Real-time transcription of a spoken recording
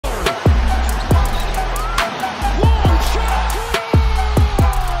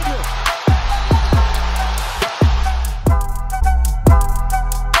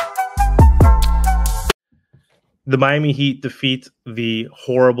The Miami Heat defeat the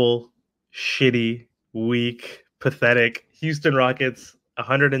horrible, shitty, weak, pathetic Houston Rockets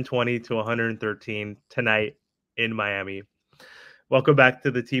 120 to 113 tonight in Miami. Welcome back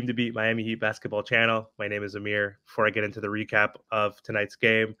to the Team to Beat Miami Heat basketball channel. My name is Amir. Before I get into the recap of tonight's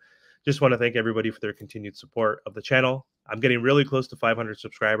game, just want to thank everybody for their continued support of the channel. I'm getting really close to 500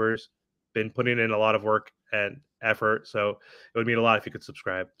 subscribers. Been putting in a lot of work and effort, so it would mean a lot if you could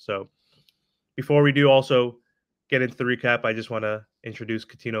subscribe. So before we do also get into the recap, I just want to introduce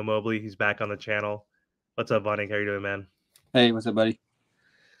Katino Mobley. He's back on the channel. What's up, Vonnie? How you doing, man? Hey, what's up, buddy?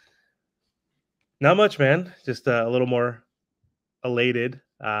 Not much, man. Just a little more elated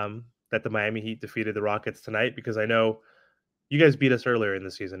that the Miami Heat defeated the Rockets tonight because I know you guys beat us earlier in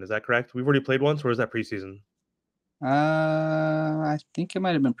the season. Is that correct? We've already played once, or was that preseason? I think it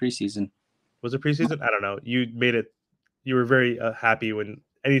might have been preseason. Was it preseason? I don't know. You made it. You were very happy when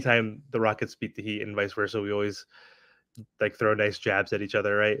anytime the Rockets beat the Heat and vice versa. We always like throw nice jabs at each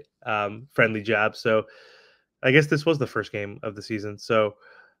other, right? Friendly jabs. So I guess this was the first game of the season. So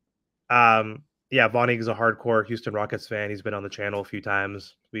yeah, Vonnie is a hardcore Houston Rockets fan. He's been on the channel a few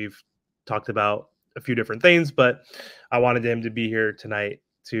times. We've talked about a few different things, but I wanted him to be here tonight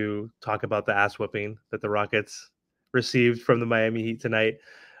to talk about the ass whipping that the Rockets received from the Miami Heat tonight.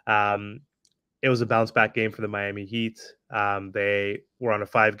 Um, it was a bounce back game for the Miami Heat. They were on a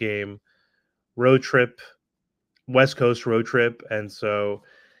 5-game road trip, West Coast road trip, and so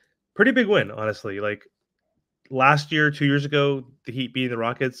pretty big win, honestly. Like last year, 2 years ago, the Heat beating the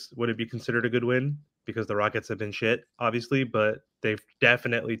Rockets would it be considered a good win because the Rockets have been shit, obviously, but they've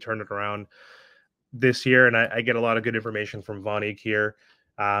definitely turned it around this year. And I get a lot of good information from Vonnie here,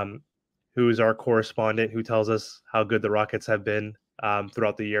 who is our correspondent, who tells us how good the Rockets have been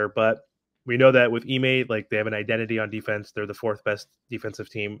throughout the year. But we know that with Ime, like they have an identity on defense. They're the fourth best defensive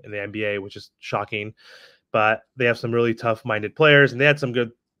team in the NBA, which is shocking. But they have some really tough-minded players, and they had some good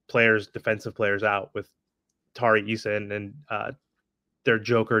players, defensive players out with Tari Eason and their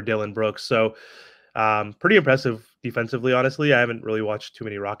joker Dylan Brooks. So pretty impressive defensively, honestly. I haven't really watched too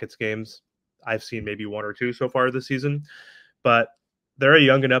many Rockets games. I've seen maybe one or two so far this season, but they're a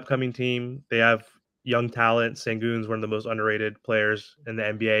young and upcoming team. They have young talent. Sengun's one of the most underrated players in the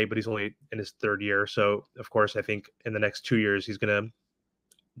NBA, but he's only in his third year. So, of course, I think in the next 2 years, he's going to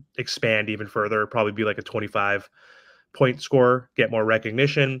expand even further, probably be like a 25-point scorer, get more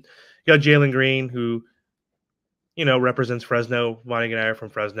recognition. You got Jalen Green, who represents Fresno. Vonnie and I are from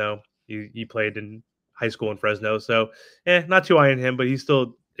Fresno. He played in high school in Fresno, so not too high on him, but he's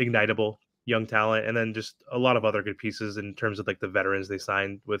still ignitable, young talent, and then just a lot of other good pieces in terms of like the veterans they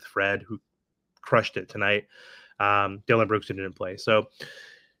signed with Fred, who crushed it tonight. Dylan Brooks didn't play, so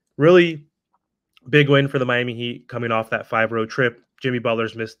really big win for the Miami Heat coming off that 5 road trip. Jimmy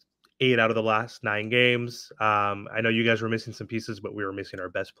Butler's missed 8 out of the last 9 games. I know you guys were missing some pieces, but we were missing our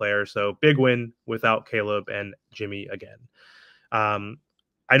best player. So big win without Caleb and Jimmy again.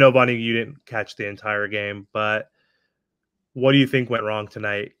 I know, Bonnie, you didn't catch the entire game, but what do you think went wrong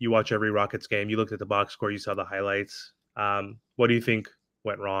tonight? You watch every Rockets game. You looked at the box score. You saw the highlights. What do you think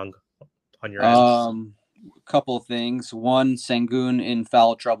went wrong on your end? Couple of things. One, Sengun in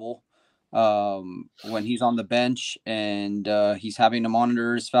foul trouble. When he's on the bench and he's having to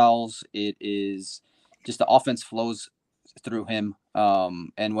monitor his fouls, it is just the offense flows through him.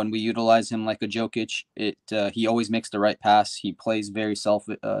 And when we utilize him like a Jokic, he always makes the right pass. He plays very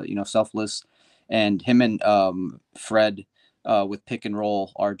selfless, and him and Fred with pick and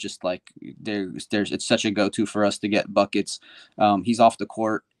roll are just like there's it's such a go-to for us to get buckets. He's off the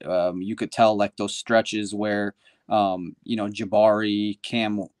court. You could tell like those stretches where Jabari,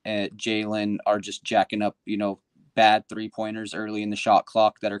 Cam, Jalen are just jacking up, bad 3-pointers early in the shot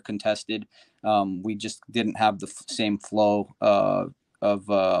clock that are contested. We just didn't have the same flow of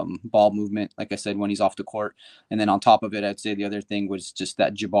ball movement, like I said, when he's off the court. And then on top of it, I'd say the other thing was just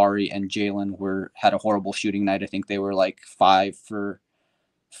that Jabari and Jalen had a horrible shooting night. I think they were like 5 for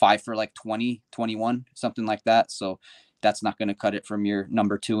like 20, 21, something like that. So that's not going to cut it from your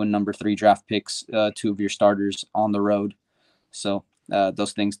number 2 and number 3 draft picks, 2 of your starters on the road. So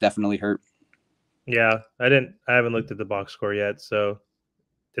those things definitely hurt. Yeah, I haven't looked at the box score yet, so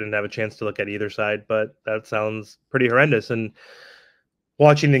didn't have a chance to look at either side, but that sounds pretty horrendous. And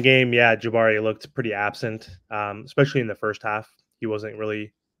watching the game, yeah, Jabari looked pretty absent, especially in the first half. He wasn't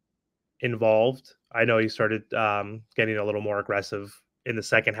really involved. I know he started getting a little more aggressive in the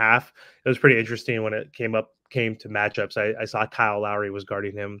second half. It was pretty interesting when it came to matchups. I saw Kyle Lowry was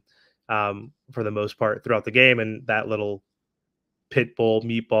guarding him for the most part throughout the game, and that little pit bull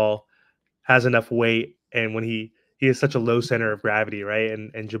meatball has enough weight, and when he has such a low center of gravity, right?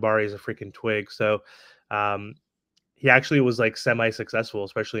 And Jabari is a freaking twig. So he actually was like semi-successful,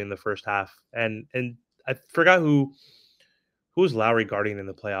 especially in the first half. And I forgot who was Lowry guarding in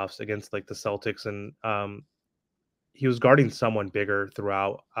the playoffs against like the Celtics, and he was guarding someone bigger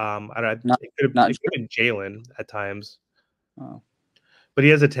throughout. I don't, Not it not. could have been Jalen at times, Oh, but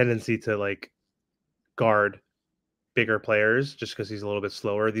he has a tendency to like guard bigger players just because he's a little bit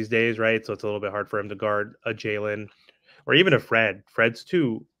slower these days, right? So it's a little bit hard for him to guard a Jalen or even a Fred. Fred's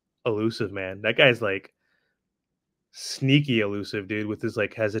too elusive, man. That guy's like sneaky elusive, dude, with his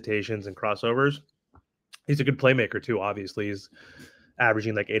like hesitations and crossovers. He's a good playmaker too. Obviously, he's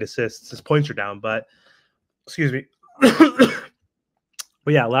averaging like 8 assists. His points are down, but excuse me.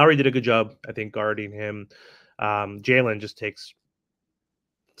 But yeah, Lowry did a good job, I think, guarding him. Jalen just takes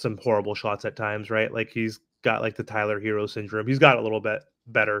some horrible shots at times, right? Like he's got like the Tyler Hero syndrome. He's got a little bit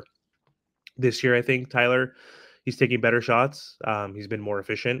better this year, I think. Tyler, he's taking better shots. He's been more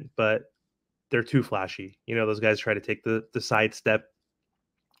efficient, but they're too flashy. You know, those guys try to take the side step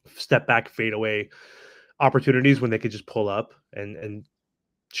back, fade away opportunities when they could just pull up and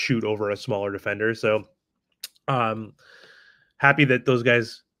shoot over a smaller defender. So um happy that those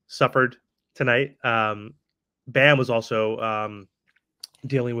guys suffered tonight. Bam was also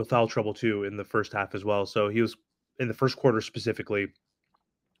dealing with foul trouble too in the first half as well. So he was in the first quarter specifically.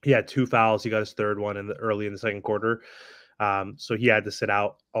 He had 2 fouls. He got his third one early in the second quarter. So he had to sit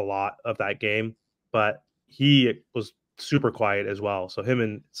out a lot of that game. But he was super quiet as well. So him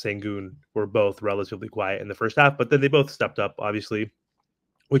and Sengun were both relatively quiet in the first half, but then they both stepped up, obviously,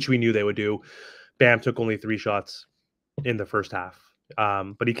 which we knew they would do. Bam took only 3 shots in the first half,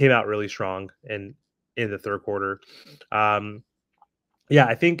 but he came out really strong in the third quarter. Um, yeah,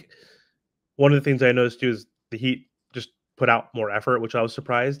 I think one of the things I noticed too is the Heat just put out more effort, which I was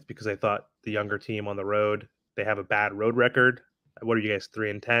surprised because I thought the younger team on the road, they have a bad road record. What are you guys,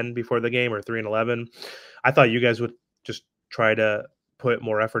 3-10 before the game or 3-11? I thought you guys would just try to put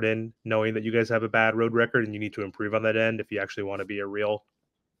more effort in, knowing that you guys have a bad road record and you need to improve on that end if you actually want to be a real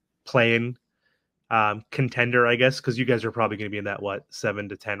playing contender, I guess, because you guys are probably going to be in that 7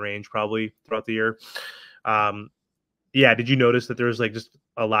 to 10 range probably throughout the year. Um, yeah, did you notice that there was like just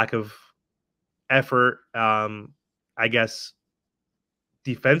a lack of effort? I guess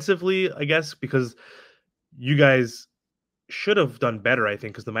defensively, I guess because you guys should have done better, I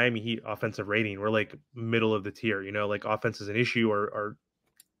think, because the Miami Heat offensive rating, we're like middle of the tier, like offense is an issue or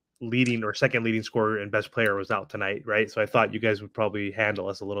leading or second leading scorer and best player was out tonight, right? So I thought you guys would probably handle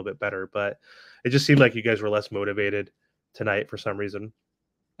us a little bit better, but it just seemed like you guys were less motivated tonight for some reason.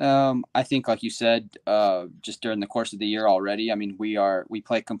 I think, like you said, just during the course of the year already. I mean, we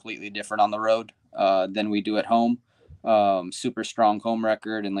play completely different on the road than we do at home. Super strong home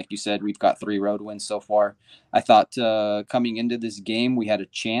record, and like you said, we've got 3 road wins so far. I thought coming into this game we had a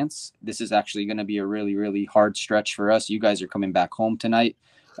chance. This is actually going to be a really, really hard stretch for us. You guys are coming back home tonight.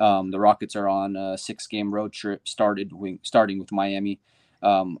 The Rockets are on a 6-game road trip, starting with Miami.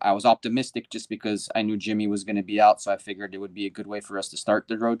 I was optimistic just because I knew Jimmy was going to be out, so I figured it would be a good way for us to start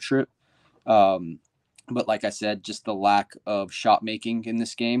the road trip. Um, but like I said, just the lack of shot making in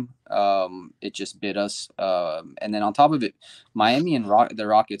this game, it just bit us. And then on top of it, Miami and the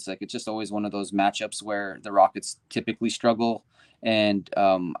Rockets, like it's just always one of those matchups where the Rockets typically struggle. And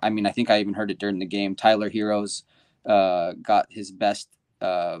I mean, I think I even heard it during the game. Tyler Heroes got his best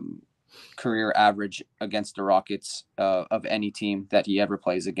career average against the Rockets of any team that he ever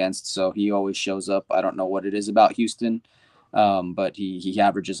plays against. So he always shows up. I don't know what it is about Houston, but he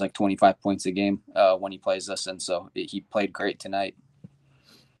averages like 25 points a game when he plays us, and so he played great tonight.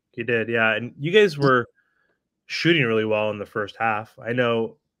 He did, yeah. And you guys were shooting really well in the first half. I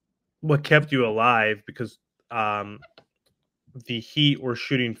know what kept you alive because um, the Heat were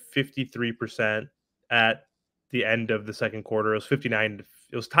shooting 53% at the end of the second quarter. It was 59.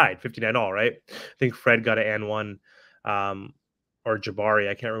 It was tied 59 all, right? I think Fred got an and one, or Jabari.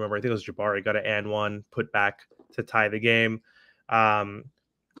 I can't remember. I think it was Jabari got an and one, put back to tie the game. Um,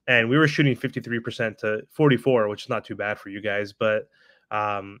 and we were shooting 53% to 44, which is not too bad for you guys, but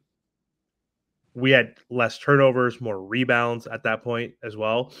um, we had less turnovers, more rebounds at that point as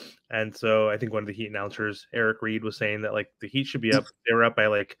well. And so I think one of the Heat announcers, Eric Reed, was saying that like the Heat should be up. They were up by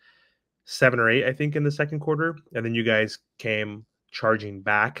like 7 or 8, I think, in the second quarter. And then you guys came charging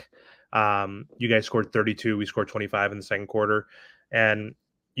back. You guys scored 32. We scored 25 in the second quarter. And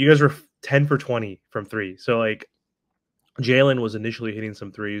you guys were 10 for 20 from three. So like Jalen was initially hitting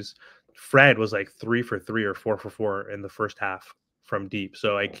some threes. Fred was like 3 for 3 or 4 for 4 in the first half from deep.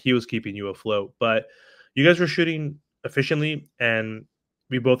 So like he was keeping you afloat. But you guys were shooting efficiently, and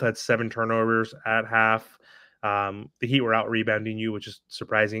we both had 7 turnovers at half. The Heat were out rebounding you, which is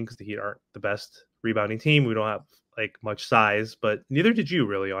surprising because the Heat aren't the best rebounding team. We don't have like much size, but neither did you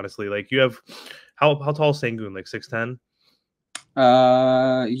really, honestly. Like you have how tall is Sengun? Like 6'10"?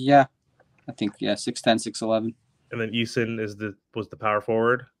 Yeah, I think, yeah, 6'10", 6'11". And then Eason was the power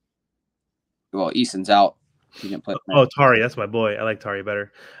forward. Well, Eason's out. He didn't play tonight. Oh, Tari, that's my boy. I like Tari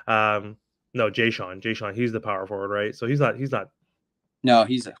better. No, Jay Sean, he's the power forward, right? So he's not. No,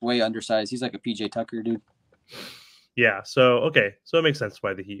 he's way undersized. He's like a PJ Tucker dude. Yeah. So okay, so it makes sense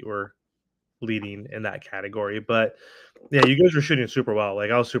why the Heat were leading in that category. But yeah, you guys were shooting super well.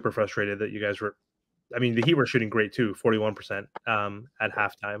 Like I was super frustrated that you guys were. I mean, the Heat were shooting great too, 41% at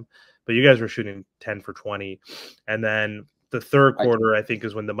halftime, but you guys were shooting 10 for 20. And then the third Right. quarter, I think,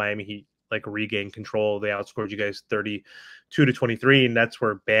 is when the Miami Heat like regained control. They outscored you guys 32-23, and that's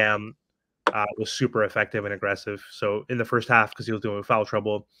where Bam was super effective and aggressive. So in the first half, because he was doing foul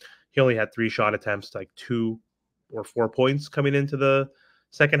trouble, he only had 3 shot attempts, like 2 or 4 points coming into the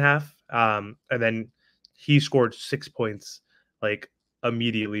second half. And then he scored 6 points like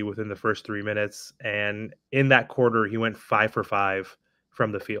immediately within the first 3 minutes. And in that quarter, he went 5 for 5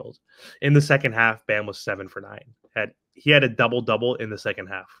 from the field. In the second half, Bam was 7 for 9. He had a double double in the second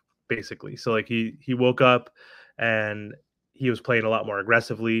half, basically. So like he woke up and he was playing a lot more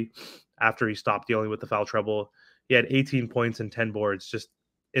aggressively after he stopped dealing with the foul trouble. He had 18 points and 10 boards just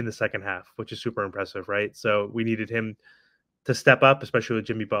in the second half, which is super impressive, right? So we needed him to step up, especially with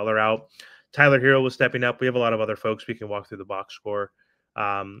Jimmy Butler out. Tyler Herro was stepping up. We have a lot of other folks we can walk through the box score.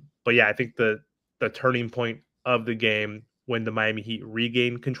 But yeah, I think the turning point of the game when the Miami Heat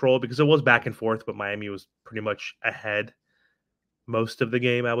regained control, because it was back and forth, but Miami was pretty much ahead most of the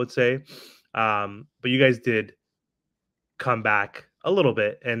game, I would say. But you guys did come back a little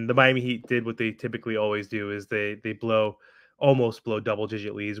bit, and the Miami Heat did what they typically always do is they almost blow double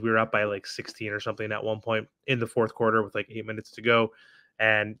digit leads. We were up by like 16 or something at one point in the fourth quarter with like 8 minutes to go,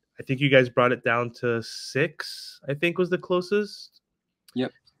 and I think you guys brought it down to 6. I think was the closest.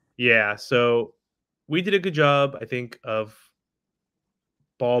 Yep. Yeah, so we did a good job, I think, of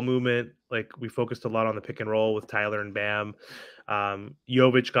ball movement. Like we focused a lot on the pick and roll with Tyler and Bam.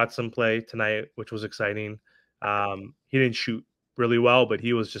 Jovic got some play tonight, which was exciting. He didn't shoot really well, but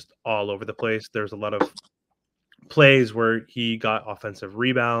he was just all over the place. There's a lot of plays where he got offensive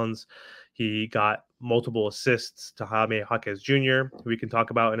rebounds. He got multiple assists to Jaime Jaquez Jr., who we can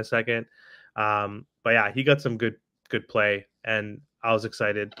talk about in a second. But yeah, he got some good play, and I was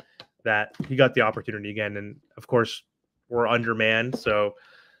excited that he got the opportunity again. And of course, we're undermanned, so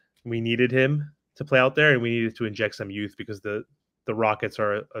we needed him to play out there, and we needed to inject some youth because the Rockets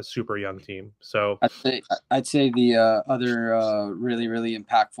are a super young team. So I'd say the other really really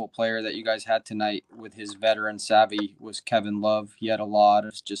impactful player that you guys had tonight with his veteran savvy was Kevin Love. He had a lot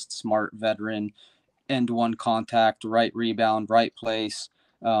of just smart veteran end one contact, right rebound, right place.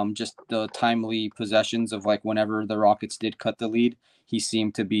 Just the timely possessions of like whenever the Rockets did cut the lead, he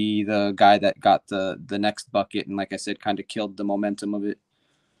seemed to be the guy that got the next bucket, and like I said, kind of killed the momentum of it.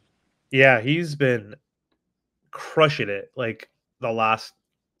 yeah, he's been crushing it like the last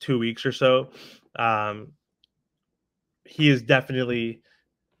 2 weeks or so. Um, he has definitely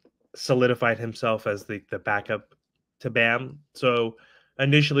solidified himself as the backup to Bam. So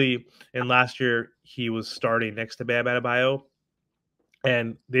initially in last year, he was starting next to Bam Adebayo,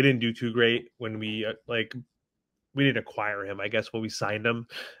 and they didn't do too great when we didn't acquire him. I guess when we signed him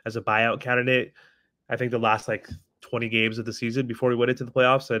as a buyout candidate, I think the last like 20 games of the season before we went into the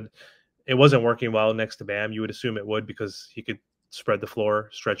playoffs, and it wasn't working well next to Bam. You would assume it would because he could spread the floor,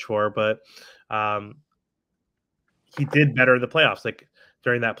 stretch floor, but um, he did better in the playoffs. Like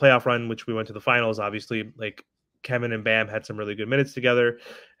during that playoff run, which we went to the finals, obviously, like Kevin and Bam had some really good minutes together,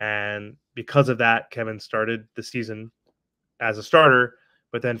 and because of that, Kevin started the season as a starter.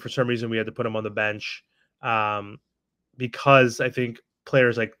 But then for some reason, we had to put him on the bench um, because I think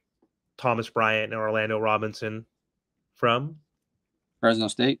players like Thomas Bryant and Orlando Robinson from Fresno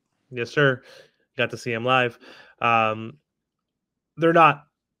State. yes, sir, got to see him live. Um, they're not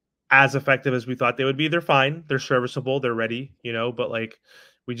as effective as we thought they would be. They're fine. They're serviceable. They're ready, but like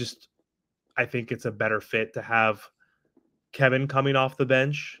we just I think it's a better fit to have Kevin coming off the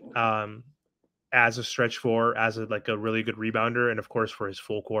bench as a stretch four, as like a really good rebounder, and of course for his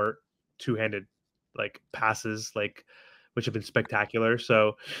full court two-handed like passes, like which have been spectacular.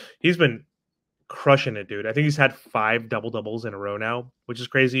 So he's been crushing it, dude. I think he's had 5 double doubles in a row now, which is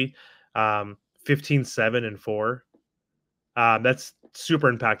crazy. 15, 7, and 4. That's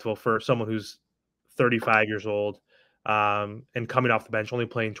super impactful for someone who's 35 years old and coming off the bench, only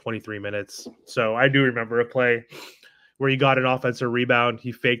playing 23 minutes. So I do remember a play where he got an offensive rebound.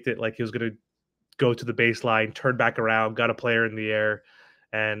 He faked it like he was going to go to the baseline, turned back around, got a player in the air,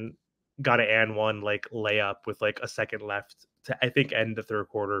 and got an and one like layup with like a second left to I think end the third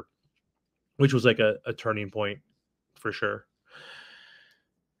quarter, which was like a turning point for sure.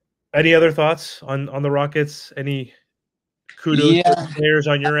 Any other thoughts on the Rockets? Any kudos to Yeah, players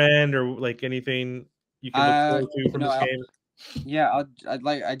on your end, or like anything you can look forward to you from know, this game? yeah,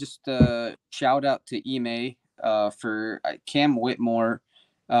 I just shout out to Ime for Cam Whitmore.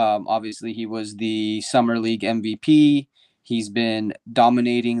 Obviously, he was the Summer League MVP. He's been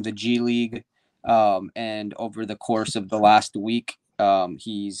dominating the G League, and over the course of the last week,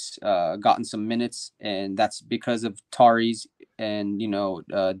 he's gotten some minutes, and that's because of Tari's and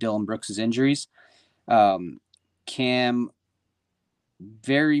Dylan Brooks's injuries. Um, Cam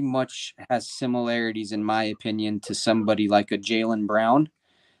very much has similarities, in my opinion, to somebody like a Jalen Brown.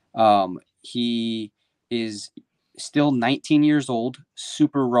 He is still 19 years old,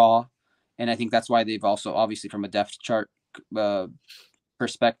 super raw, and I think that's why they've also, obviously, from a depth chart uh,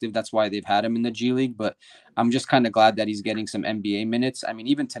 perspective, that's why they've had him in the G League. But I'm just kind of glad that he's getting some NBA minutes. I mean,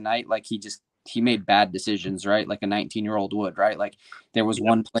 even tonight, like he made bad decisions, right? Like a 19-year-old would, right? Like Yep.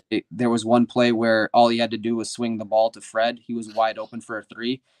 there was one play where all he had to do was swing the ball to Fred. He was wide open for a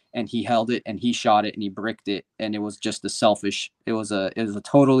three, and he held it and he shot it and he bricked it, and it was just it was a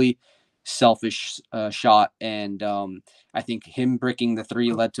totally selfish shot. And I think him bricking the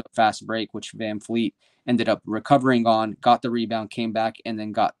three led to a fast break, which Van Fleet ended up recovering on, got the rebound, came back, and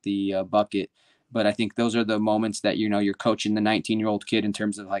then got the bucket. But I think those are the moments that you're coaching the 19-year-old kid in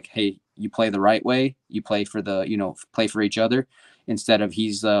terms of like, hey, you play the right way, you play for play for each other, instead of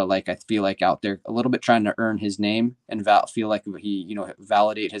he's like, I feel like out there a little bit trying to earn his name and feel like he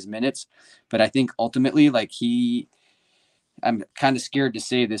validate his minutes. But I think ultimately, like, I'm kind of scared to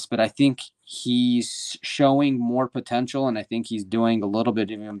say this, but I think he's showing more potential, and I think he's doing a little bit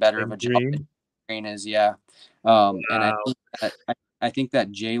even better of a And job than Green. Green is. Yeah, and Wow. I think that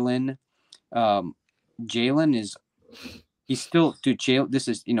um, Jalen is he's still dude. This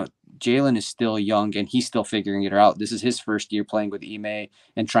is Jalen is still young and he's still figuring it out. This is his first year playing with Ime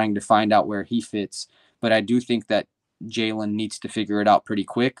and trying to find out where he fits. But I do think that Jalen needs to figure it out pretty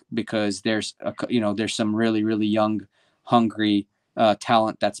quick because there's some really really young, hungry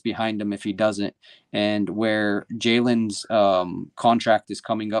talent that's behind him if he doesn't. And where Jalen's contract is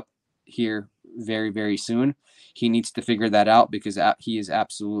coming up here very very soon, he needs to figure that out because he is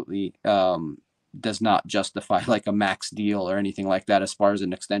absolutely does not justify like a max deal or anything like that as far as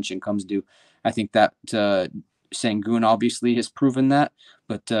an extension comes due. I think that Sangoon obviously has proven that,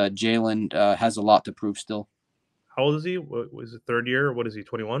 but Jalen has a lot to prove still. How old is he? What was it, third year? What is he,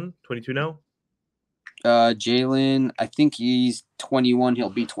 21, 22 now? Jalen, I think he's 21. He'll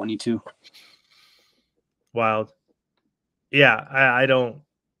be 22. Wild. Yeah, I don't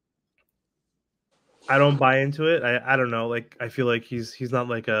buy into it. I don't know. Like I feel like he's not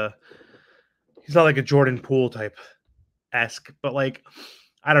like a Jordan Poole type esque, but like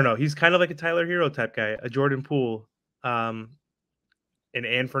I don't know. He's kind of like a Tyler Hero type guy, a Jordan Poole, um, an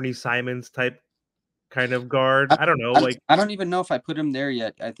Anthony Simons type kind of guard. I, I don't know. I, Like I don't even know if I put him there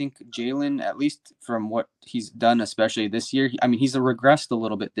yet. I think Jalen, at least from what he's done, especially this year, I mean, he's regressed a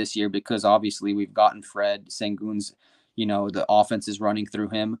little bit this year because obviously we've gotten Fred Sengun's, the offense is running through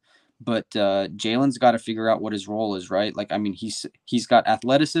him. But Jalen's got to figure out what his role is, right? Like, I mean, he's got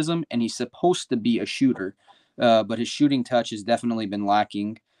athleticism and he's supposed to be a shooter, but his shooting touch has definitely been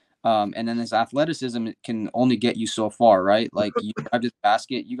lacking. And then his athleticism can only get you so far, right? Like you drive to the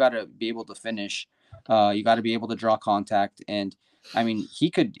basket, you got to be able to finish. You got to be able to draw contact, and I mean,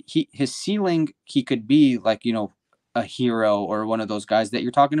 his ceiling, he could be like a Hero or one of those guys that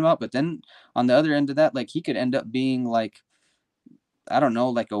you're talking about. But then on the other end of that, like he could end up being like, I don't know,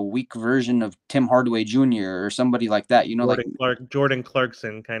 like a weak version of Tim Hardaway Jr. or somebody like that. Like Jordan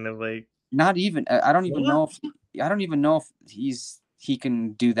Clarkson kind of like not even. I don't even what? know if he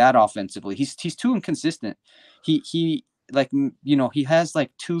can do that offensively. He's too inconsistent. He like he has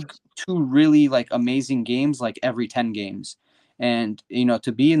like two really like amazing games like every 10 games. And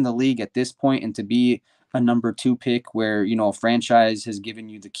to be in the league at this point and to be a number 2 pick where a franchise has given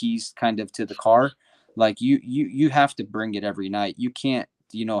you the keys kind of to the car, like you have to bring it every night. You can't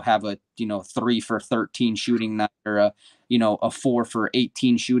have a 3 for 13 shooting night or a 4 for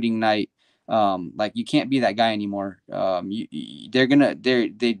 18 shooting night. Like you can't be that guy anymore. They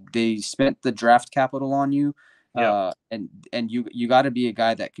spent the draft capital on you, Yep. and you got to be a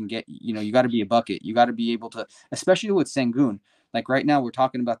guy that can get you got to be a bucket. You got to be able to, especially with Sengun. Like right now, we're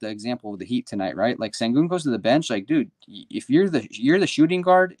talking about the example of the Heat tonight, right? Like Sengun goes to the bench, like dude, if you're the shooting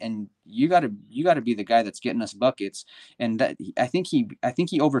guard and you gotta be the guy that's getting us buckets. And that I think he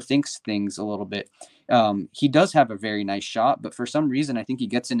overthinks things a little bit. He does have a very nice shot, but for some reason I think he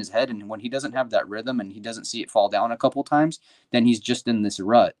gets in his head, and when he doesn't have that rhythm and he doesn't see it fall down a couple times, then he's just in this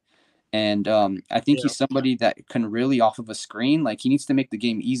rut. And I think Yeah. he's somebody that can really, off of a screen, like he needs to make the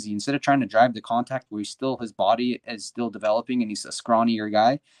game easy instead of trying to drive the contact where his body is still developing and he's a scrawnier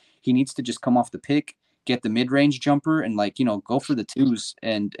guy. He needs to just come off the pick, get the mid range jumper, and go for the twos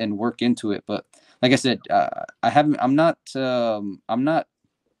and work into it. But like I said, I haven't. I'm not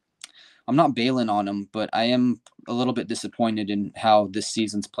bailing on him, but I am a little bit disappointed in how this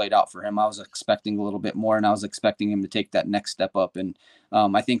season's played out for him. I was expecting a little bit more, and I was expecting him to take that next step up. And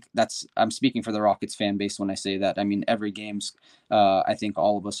I think I'm speaking for the Rockets fan base when I say that. I mean, every game's, I think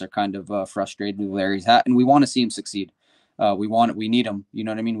all of us are kind of frustrated with Larry's hat, and we want to see him succeed. We need him. You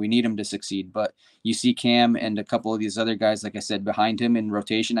know what I mean? We need him to succeed. But you see Cam and a couple of these other guys, like I said, behind him in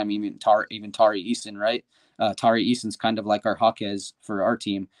rotation. I mean, even Tari Eason, right? Tari Eason's kind of like our Hawkes for our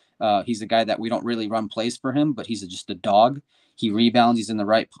team. He's a guy that we don't really run plays for him, but he's just a dog. He rebounds. He's in the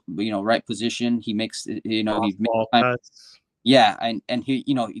right position. He makes, Off he makes ball time. cuts. Yeah, and he,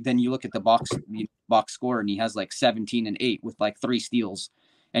 then you look at the box score, and he has like 17 and 8 with like 3 steals,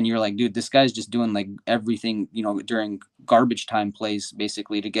 and you're like, dude, this guy's just doing like everything, during garbage time plays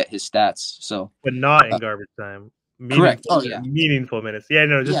basically to get his stats. So But not uh, in garbage time. correct. Meaningful, Oh yeah, meaningful minutes. Yeah,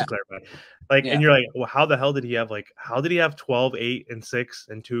 no, just to yeah, clarify. Like, and yeah, you're like, well, how the hell did he have 12, 8, and 6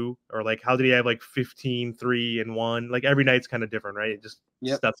 and 2? Or like, how did he have like 15, 3, and 1? Like, every night's kind of different, right? It just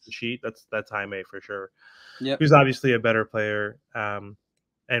yep, stuffs the sheet. That's Jaime for sure. yep. Who's obviously a better player,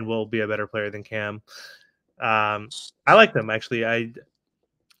 and will be a better player than Cam. I like them actually.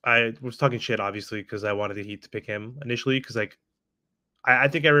 I was talking shit obviously because I wanted the Heat to pick him initially because like I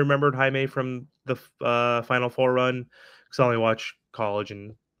think I remembered Jaime from the Final Four run because I only watched college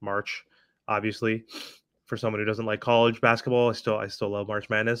in March. Obviously, for someone who doesn't like college basketball, I still love March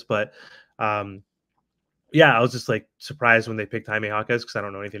Madness. But um, yeah, I was just like surprised when they picked Jaime Jaquez because I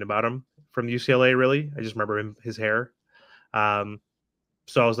don't know anything about him from UCLA really. I just remember his hair. Um,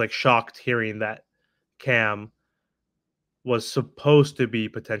 so I was like shocked hearing that Cam was supposed to be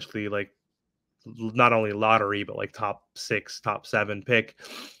potentially like not only lottery but like top 6, top 7 pick,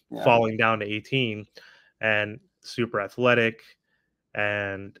 Yeah. falling down to 18, and super athletic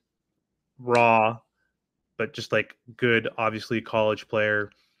and raw, but just like good, obviously college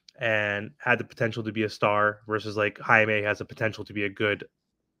player, and had the potential to be a star. Versus like Jaime has the potential to be a good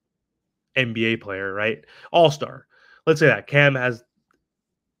NBA player, right? All star. Let's say that Cam has.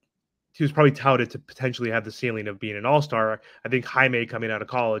 He was probably touted to potentially have the ceiling of being an all star. I think Jaime coming out of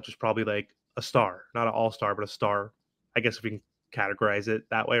college was probably like a star, not an all star, but a star. I guess if we can categorize it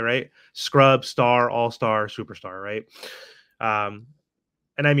that way, right? Scrub, star, all star, superstar, right? Um,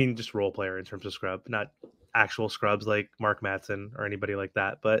 and I mean just role player in terms of scrub, not actual scrubs like Mark Matson or anybody like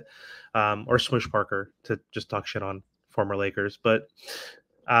that, but or Smush Parker to just talk shit on former Lakers. But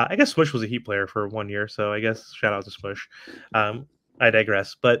I guess Smush was a Heat player for 1 year, so I guess shout out to Smush. I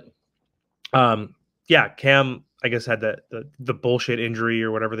digress, but yeah, Cam, I guess, had the bullshit injury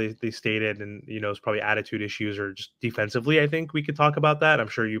or whatever they stated, and it's probably attitude issues or just defensively. I think we could talk about that. I'm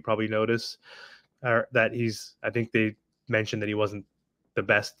sure you probably notice that he's. I think they mentioned that he wasn't the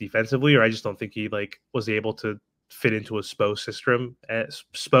best defensively, or I just don't think he like was able to fit into a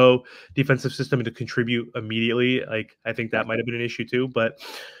SPO defensive system and to contribute immediately. Like I think that might have been an issue too, but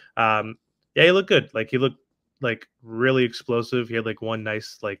yeah, he looked good. Like he looked like really explosive. He had like one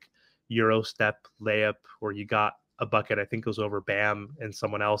nice like Euro step layup where he got a bucket. I think it was over Bam and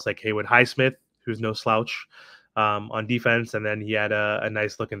someone else like Haywood Highsmith, who's no slouch on defense. And then he had a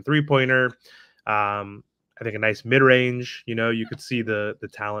nice looking 3-pointer. I think a nice mid range. You could see the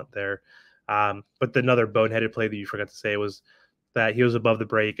talent there. But another boneheaded play that you forgot to say was that he was above the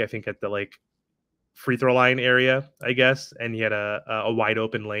break. I think at the like free throw line area, I guess, and he had a wide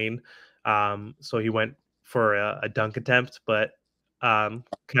open lane. So he went for a dunk attempt, but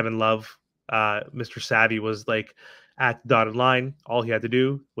Kevin Love, Mr. Savvy, was like at the dotted line. All he had to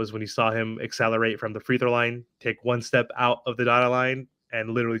do was when he saw him accelerate from the free throw line, take one step out of the dotted line,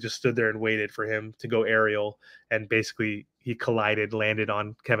 and literally just stood there and waited for him to go aerial. And basically, he collided, landed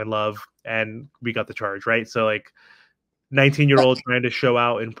on Kevin Love, and we got the charge, right? So, like, 19-year-old trying to show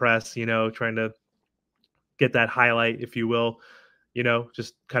out, impress, trying to get that highlight, if you will,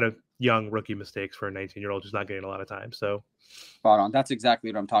 just kind of young rookie mistakes for a 19-year-old who's not getting a lot of time. So, Spot on. That's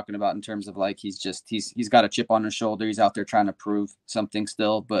exactly what I'm talking about in terms of like he's got a chip on his shoulder. He's out there trying to prove something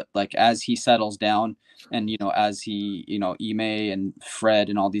still. But like as he settles down and as he, Ime and Fred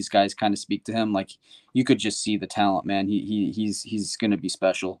and all these guys kind of speak to him, like you could just see the talent, man. He's gonna be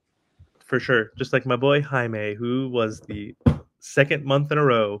special. for sure. Just like my boy Jaime, who was the second month in a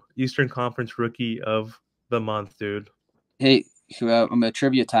row Eastern Conference Rookie of the Month, dude. Hey, I'm a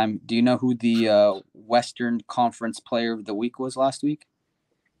trivia time. Do you know who the Western Conference Player of the Week was last week?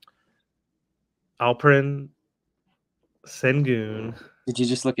 Alperen Sengun. Did you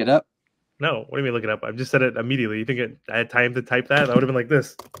just look it up? No, what do you mean look it up? I've just said it immediately. You think I had time to type that? I would have been like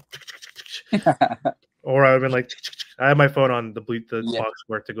this. Or I would have been like, I have my phone on the Yeah. box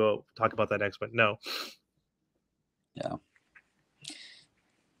score to go talk about that next one. No. Yeah.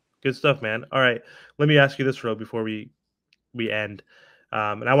 Good stuff, man. All right. Let me ask you this, Ro, before we end.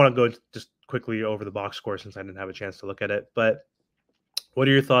 And I want to go just quickly over the box score since I didn't have a chance to look at it. But what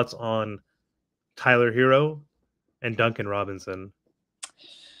are your thoughts on Tyler Herro and Duncan Robinson?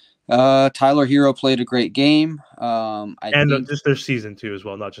 Tyler Herro played a great game. I And think just their season too as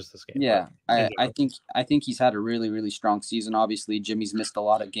well, not just this game, but Yeah, in I general. think he's had a really strong season. Obviously, Jimmy's missed a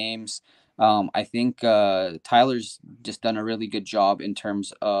lot of games. I think Tyler's just done a really good job in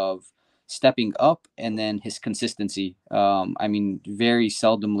terms of stepping up and then his consistency. I mean, very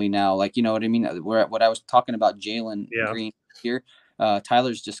seldomly now, like you know what I mean. What I was talking about, Jalen Yeah, Green here.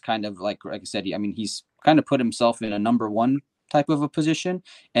 Tyler's just kind of like I said. I mean, he's kind of put himself in a number one type of a position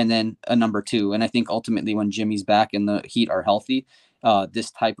and then a number two. And I think ultimately, when Jimmy's back and the Heat are healthy,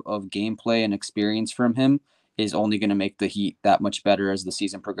 this type of gameplay and experience from him is only going to make the Heat that much better as the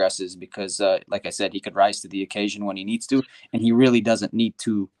season progresses because, like I said, he could rise to the occasion when he needs to, and he really doesn't need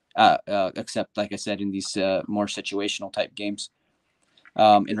to, except, like I said, in these more situational type games.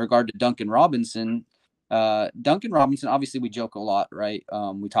 In regard to Duncan Robinson, obviously we joke a lot, right?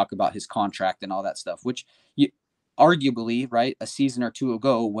 We talk about his contract and all that stuff, which you, arguably, right, a season or two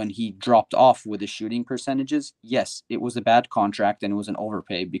ago when he dropped off with his shooting percentages, yes, it was a bad contract and it was an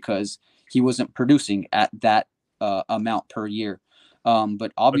overpay because he wasn't producing at that amount per year. But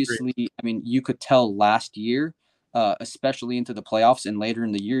agreed. obviously, I mean, you could tell last year, especially into the playoffs and later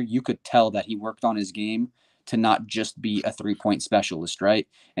in the year, you could tell that he worked on his game to not just be a 3 point specialist, right?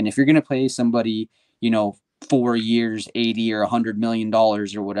 And if you're going to pay somebody, 4 years, 80 or $100 million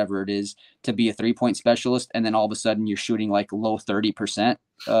or whatever it is to be a 3 point specialist, and then all of a sudden you're shooting like low 30%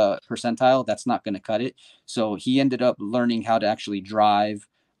 percentile, that's not going to cut it. So he ended up learning how to actually drive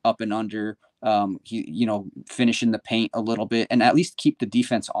up and under. He, finish in the paint a little bit and at least keep the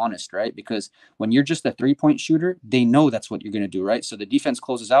defense honest, right? Because when you're just a 3 point shooter, they know that's what you're going to do, right? So the defense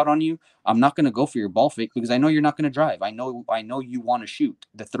closes out on you. I'm not going to go for your ball fake because I know you're not going to drive. I know you want to shoot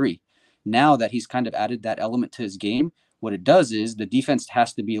the three. Now that he's kind of added that element to his game, what it does is the defense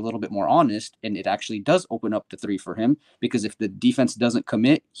has to be a little bit more honest, and it actually does open up the three for him because if the defense doesn't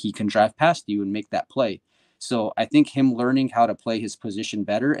commit, he can drive past you and make that play. So I think him learning how to play his position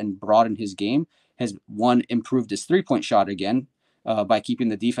better and broaden his game has one improved his 3 point shot again by keeping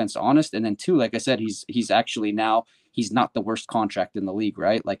the defense honest, and then two, like I said, he's actually now he's not the worst contract in the league,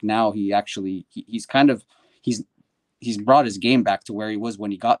 right? Like now he's kind of he's brought his game back to where he was when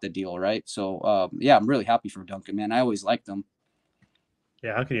he got the deal, right? So yeah, I'm really happy for Duncan, man. I always liked him.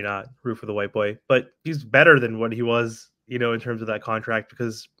 Yeah, how can you not root for the white boy? But he's better than what he was, in terms of that contract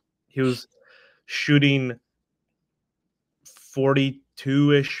because he was shooting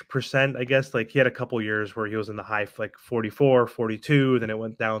 42-ish%, I guess. Like he had a couple years where he was in the high, like 44, 42. Then it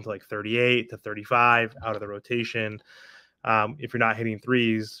went down to like 38 to 35 out of the rotation. If you're not hitting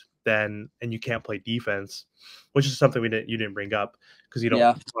threes, then and you can't play defense, which is something you didn't bring up because you don't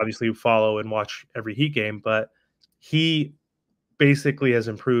Yeah, obviously follow and watch every Heat game. But he basically has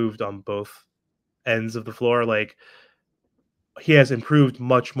improved on both ends of the floor. Like he has improved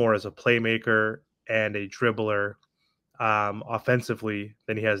much more as a playmaker and a dribbler offensively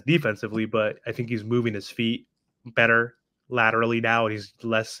than he has defensively, but I think he's moving his feet better laterally now, and he's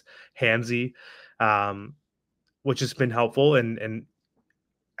less handsy, um, which has been helpful. And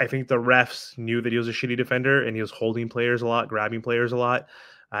I think the refs knew that he was a shitty defender, and he was holding players a lot, grabbing players a lot,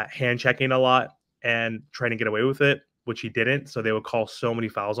 hand checking a lot, and trying to get away with it, which he didn't. So they would call so many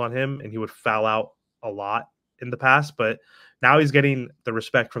fouls on him, and he would foul out a lot in the past. But now he's getting the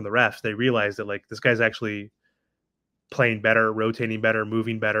respect from the refs. They realize that like this guy's actually playing better, rotating better,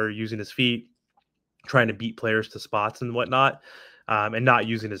 moving better, using his feet, trying to beat players to spots and whatnot, and not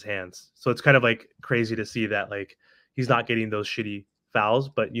using his hands. So it's kind of like crazy to see that like he's not getting those shitty fouls.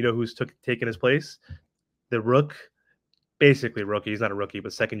 But you know who's taken his place? The basically rookie. He's not a rookie,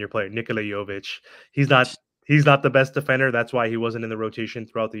 but second year player, Nikola Jovic. He's not he's not the best defender. That's why he wasn't in the rotation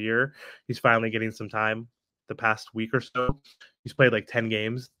throughout the year. He's finally getting some time the past week or so. He's played like 10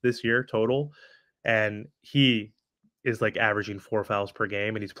 games this year total, and he is like averaging 4 fouls per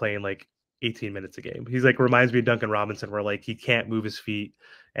game, and he's playing like 18 minutes a game. He's like reminds me of Duncan Robinson, where like he can't move his feet,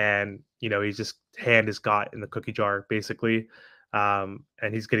 and he's just hand is got in the cookie jar basically. And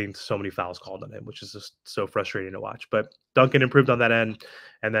he's getting so many fouls called on him, which is just so frustrating to watch. But Duncan improved on that end,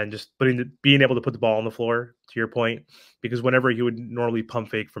 and then just being able to put the ball on the floor. To your point, because whenever he would normally pump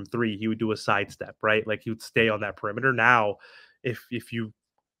fake from three, he would do a sidestep, right? Like he would stay on that perimeter. Now, if you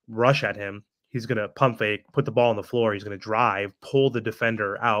rush at him, he's going to pump fake, put the ball on the floor. He's going to drive, pull the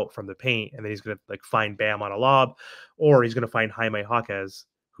defender out from the paint, and then he's going to like find Bam on a lob, or he's going to find Jaime Jaquez,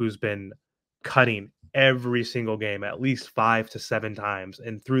 who's been cutting every single game at least 5 to 7 times.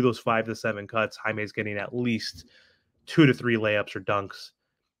 And through those 5 to 7 cuts, Jaime's getting at least 2 to 3 layups or dunks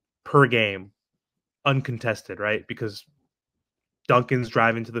per game, uncontested, right? Because Duncan's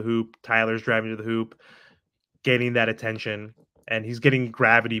driving to the hoop, Tyler's driving to the hoop, getting that attention, and he's getting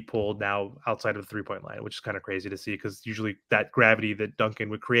gravity pulled now outside of the 3-point line, which is kind of crazy to see because usually that gravity that Duncan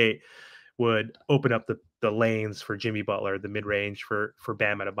would create would open up the lanes for Jimmy Butler, the mid range for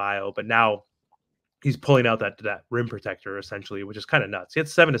Bam Adebayo. But now he's pulling out that rim protector essentially, which is kind of nuts. He had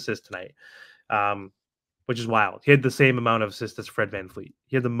 7 assists tonight, which is wild. He had the same amount of assists as Fred VanVleet.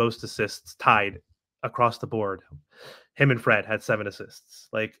 He had the most assists tied across the board. Him and Fred had 7 assists.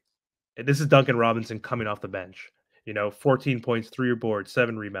 Like, this is Duncan Robinson coming off the bench. 14 points, 3 boards,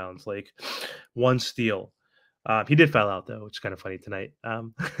 7 rebounds, like 1 steal. He did foul out though, which is kind of funny tonight.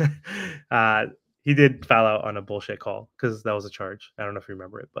 He did foul out on a bullshit call because that was a charge. I don't know if you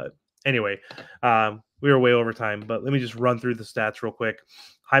remember it, but anyway, we were way over time. But let me just run through the stats real quick.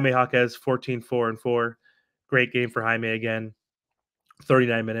 Jaime Jaquez, 14, 4, and 4. Great game for Jaime again.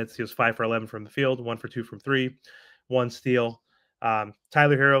 39 minutes. He was 5 for 11 from the field, 1 for 2 from 3, 1 steal. Tyler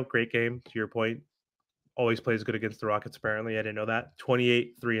Herro, great game, to your point. Always plays good against the Rockets, apparently. I didn't know that.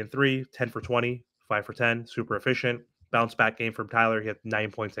 28, 3 and 3, 10 for 20, 5 for 10, super efficient. Bounce back game from Tyler. He had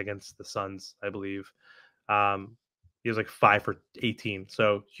 9 points against the Suns, I believe. He was like 5 for 18.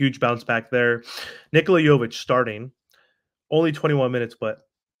 So huge bounce back there. Nikola Jovic starting, only 21 minutes, but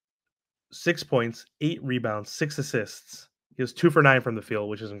 6 points, 8 rebounds, 6 assists. He was 2 for 9 from the field,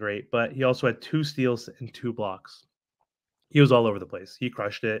 which isn't great, but he also had 2 steals and 2 blocks. He was all over the place. He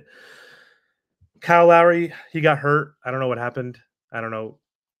crushed it. Kyle Lowry, he got hurt. I don't know what happened. I don't know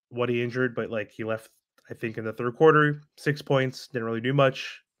what he injured, but like he left, I think, in the third quarter. 6 points, didn't really do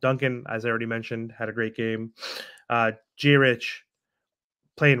much. Duncan, as I already mentioned, had a great game. J. Rich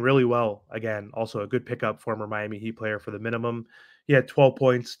playing really well again. Also a good pickup, former Miami Heat player for the minimum. He had 12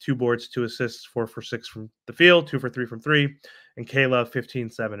 points, 2 boards, 2 assists, 4 for 6 from the field, 2 for 3 from 3. And Kayla, 15,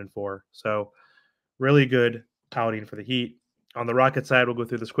 7, and 4. So really good outing for the Heat. On the Rocket side, we'll go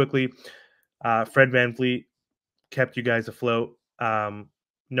through this quickly. Fred VanVleet kept you guys afloat.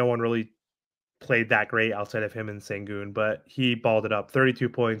 No one really played that great outside of him and Sengun, but he balled it up. 32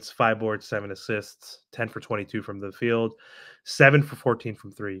 points, 5 boards, 7 assists, 10 for 22 from the field, 7 for 14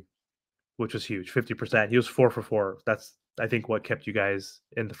 from 3, which was huge, 50%. He was 4 for 4. That's, I think, what kept you guys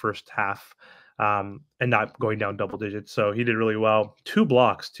in the first half, and not going down double digits. So he did really well. 2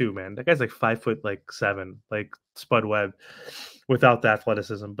 blocks too, man. That guy's like 5'7", like Spud Webb, without the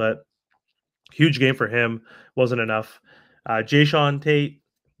athleticism. But huge game for him. Wasn't enough. Jayshawn Tate,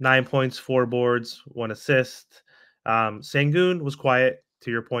 9 points, 4 boards, 1 assist. Sengun was quiet.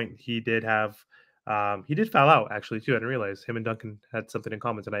 To your point, he did foul out actually too. I didn't realize him and Duncan had something in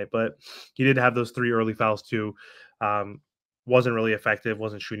common tonight, but he did have those 3 early fouls too. Wasn't really effective.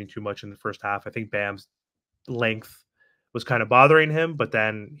 Wasn't shooting too much in the first half. I think Bam's length was kind of bothering him, but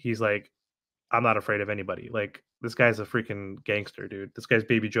then he's like, I'm not afraid of anybody. Like, this guy's a freaking gangster, dude. This guy's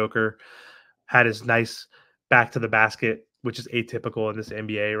baby Joker. Had his nice back to the basket, which is atypical in this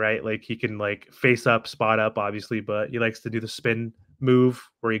NBA, right? Like, he can like face up, spot up, obviously, but he likes to do the spin move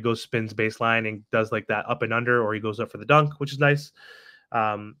where he goes spins baseline and does like that up and under, or he goes up for the dunk, which is nice.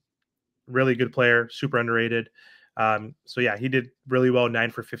 Really good player, super underrated. So yeah, he did really well.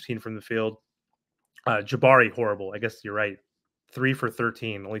 9 for 15 from the field. Jabari, horrible. I guess you're right. 3 for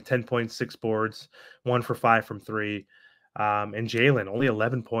 13, only 10 points, 6 boards, 1 for 5 from 3. And Jalen, only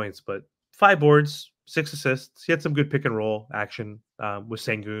 11 points, but 5 boards, 6 assists. He had some good pick and roll action with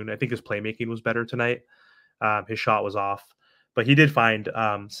Sengun. I think his playmaking was better tonight. His shot was off, but he did find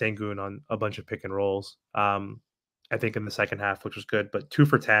Sengun on a bunch of pick and rolls, I think, in the second half, which was good. But 2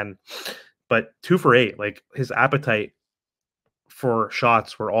 for 10, but 2 for 8. Like, his appetite for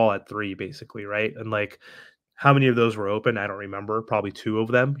shots were all at 3, basically, right? And like, how many of those were open? I don't remember. Probably 2 of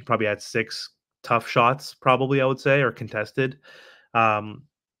them. He probably had 6 tough shots, probably, I would say, or contested.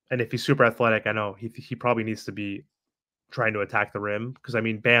 And if he's super athletic, I know he probably needs to be trying to attack the rim, because I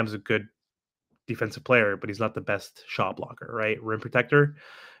mean, Bam's a good defensive player, but he's not the best shot blocker, right? Rim protector,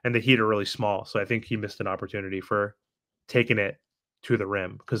 and the Heat are really small, so I think he missed an opportunity for taking it to the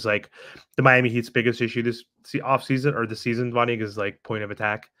rim because like the Miami Heat's biggest issue this off season or the season, Vonnie, is like point of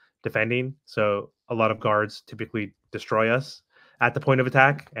attack defending. So a lot of guards typically destroy us at the point of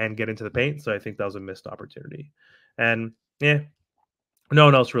attack and get into the paint. So I think that was a missed opportunity. And yeah, no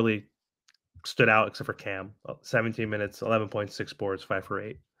one else really stood out except for Cam. 17 minutes, 11.6 boards, 5 for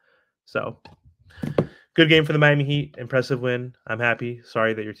 8. So good game for the Miami Heat. Impressive win. I'm happy.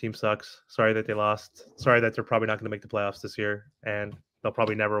 Sorry that your team sucks. Sorry that they lost. Sorry that they're probably not going to make the playoffs this year, and they'll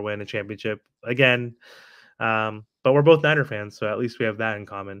probably never win a championship again. But we're both Niner fans, so at least we have that in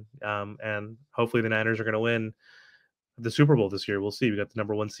common. And hopefully the Niners are going to win the Super Bowl this year. We'll see. We got the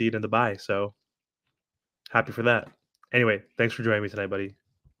number 1 seed in the bye, so happy for that. Anyway, thanks for joining me tonight, buddy.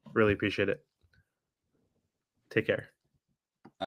 Really appreciate it. Take care.